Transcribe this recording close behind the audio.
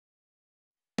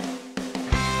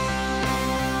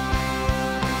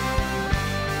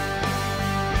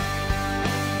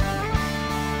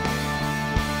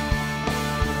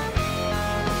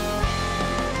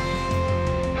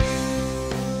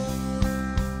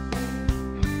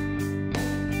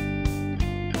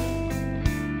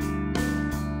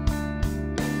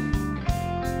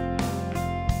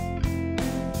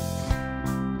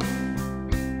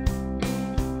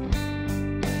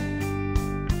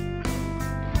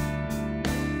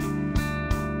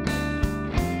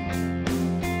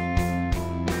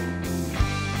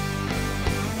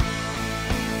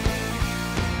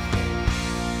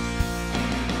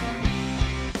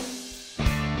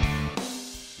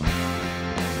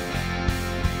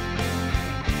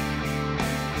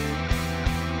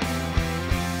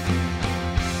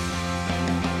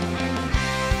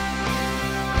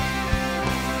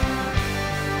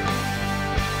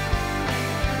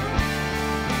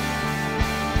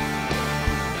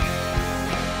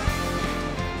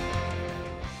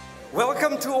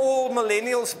welcome to all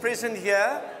millennials present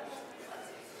here,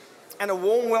 and a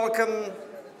warm welcome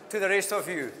to the rest of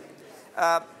you.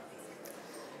 To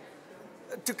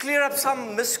clear up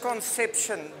some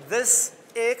misconception, this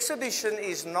exhibition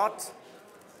is not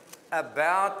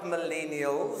about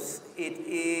millennials, it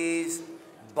is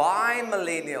by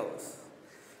millennials.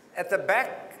 At the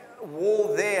back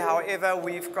wall there, however,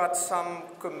 we've got some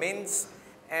comments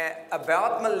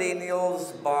about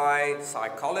millennials by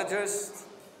psychologists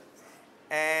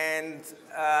and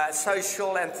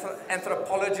social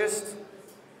anthropologists.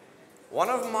 One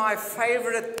of my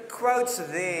favorite quotes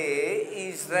there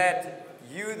is that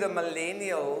you, the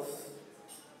millennials,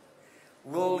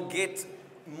 will get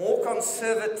more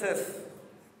conservative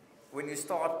when you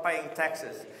start paying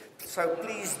taxes. So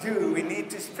please do, we need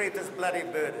to spread this bloody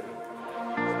burden.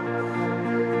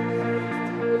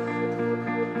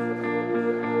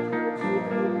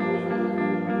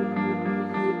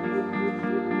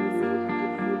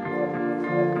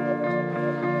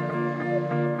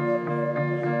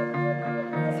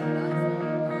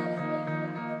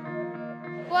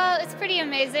 Well, it's pretty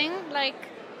amazing. Like,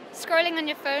 scrolling on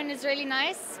your phone is really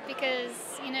nice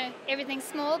because, you know, everything's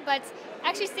small, but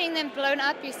actually seeing them blown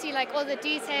up, you see like all the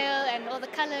detail and all the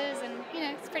colors, and, you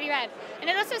know, it's pretty rad. And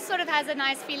it also sort of has a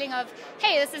nice feeling of,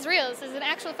 hey, this is real, this is an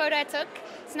actual photo I took.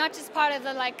 It's not just part of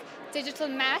the like digital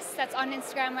mass that's on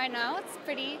Instagram right now. It's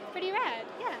pretty rad,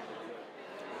 yeah.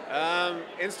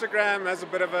 Instagram has a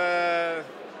bit of a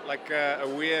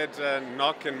weird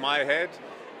knock in my head,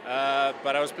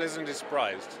 but I was pleasantly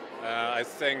surprised. I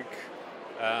think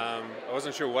I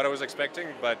wasn't sure what I was expecting,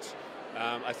 but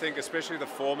I think especially the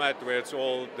format where it's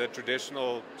all the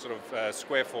traditional sort of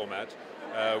square format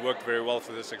worked very well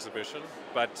for this exhibition.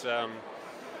 But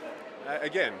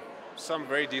again, some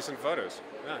very decent photos.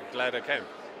 Yeah, glad I came.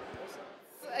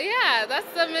 Yeah,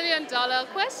 that's the million-dollar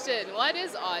question. What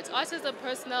is art? Art is a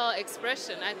personal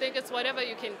expression. I think it's whatever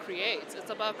you can create. It's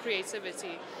about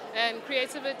creativity. And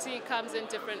creativity comes in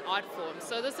different art forms.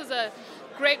 So this is a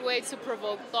great way to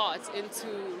provoke thought into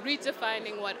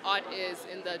redefining what art is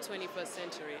in the 21st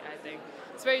century, I think.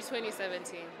 It's very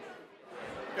 2017.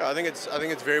 Yeah, I think it's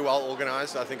very well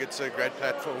organized. I think it's a great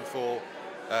platform for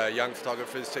young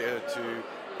photographers to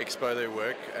explore their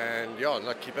work, and yeah,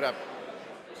 keep it up.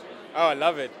 Oh, I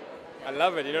love it. I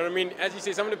love it. You know what I mean? As you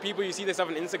say, some of the people you see this stuff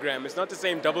on Instagram, it's not the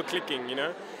same double clicking, you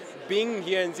know? Being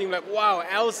here and seeing like, wow,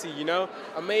 Elsie, you know?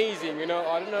 Amazing, you know?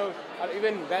 I don't know,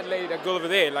 even that lady, that girl over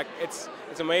there, like, it's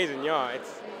amazing, yeah.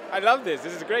 I love this.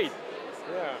 This is great.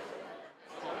 Yeah.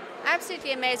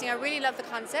 Absolutely amazing. I really love the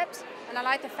concept, and I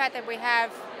like the fact that we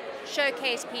have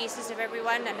showcase pieces of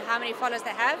everyone and how many followers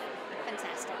they have.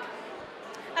 Fantastic.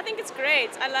 I think it's great.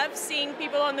 I love seeing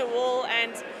people on the wall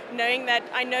and knowing that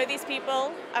I know these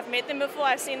people. I've met them before,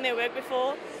 I've seen their work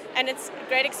before, and it's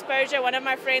great exposure. One of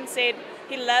my friends said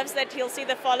he loves that he'll see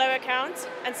the follow account,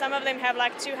 and some of them have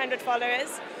like 200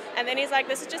 followers, and then he's like,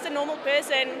 this is just a normal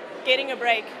person getting a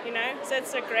break, you know? So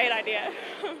it's a great idea.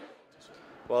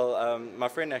 Well, my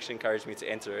friend actually encouraged me to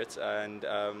enter it, and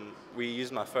we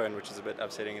used my phone, which is a bit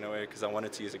upsetting in a way because I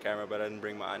wanted to use a camera, but I didn't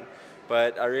bring mine.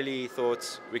 But I really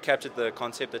thought we captured the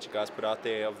concept that you guys put out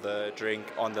there of the drink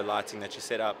on the lighting that you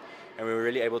set up, and we were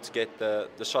really able to get the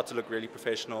shot to look really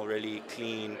professional, really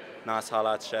clean, nice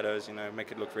highlights, shadows, you know,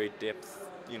 make it look very depth,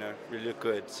 you know, really look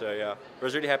good. So yeah, I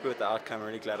was really happy with the outcome. I'm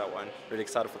really glad I won. Really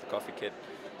excited for the coffee kit.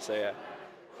 So yeah.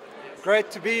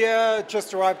 Great to be here.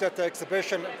 Just arrived at the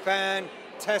exhibition.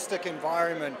 Fantastic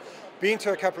environment. Been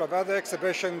to a couple of other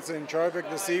exhibitions in Joburg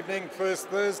this evening. First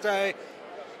Thursday.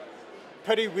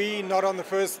 Pity we not on the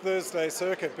First Thursday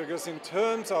circuit, because in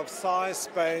terms of size,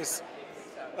 space,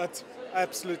 it's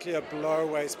absolutely a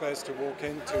blow-away space to walk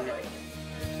into.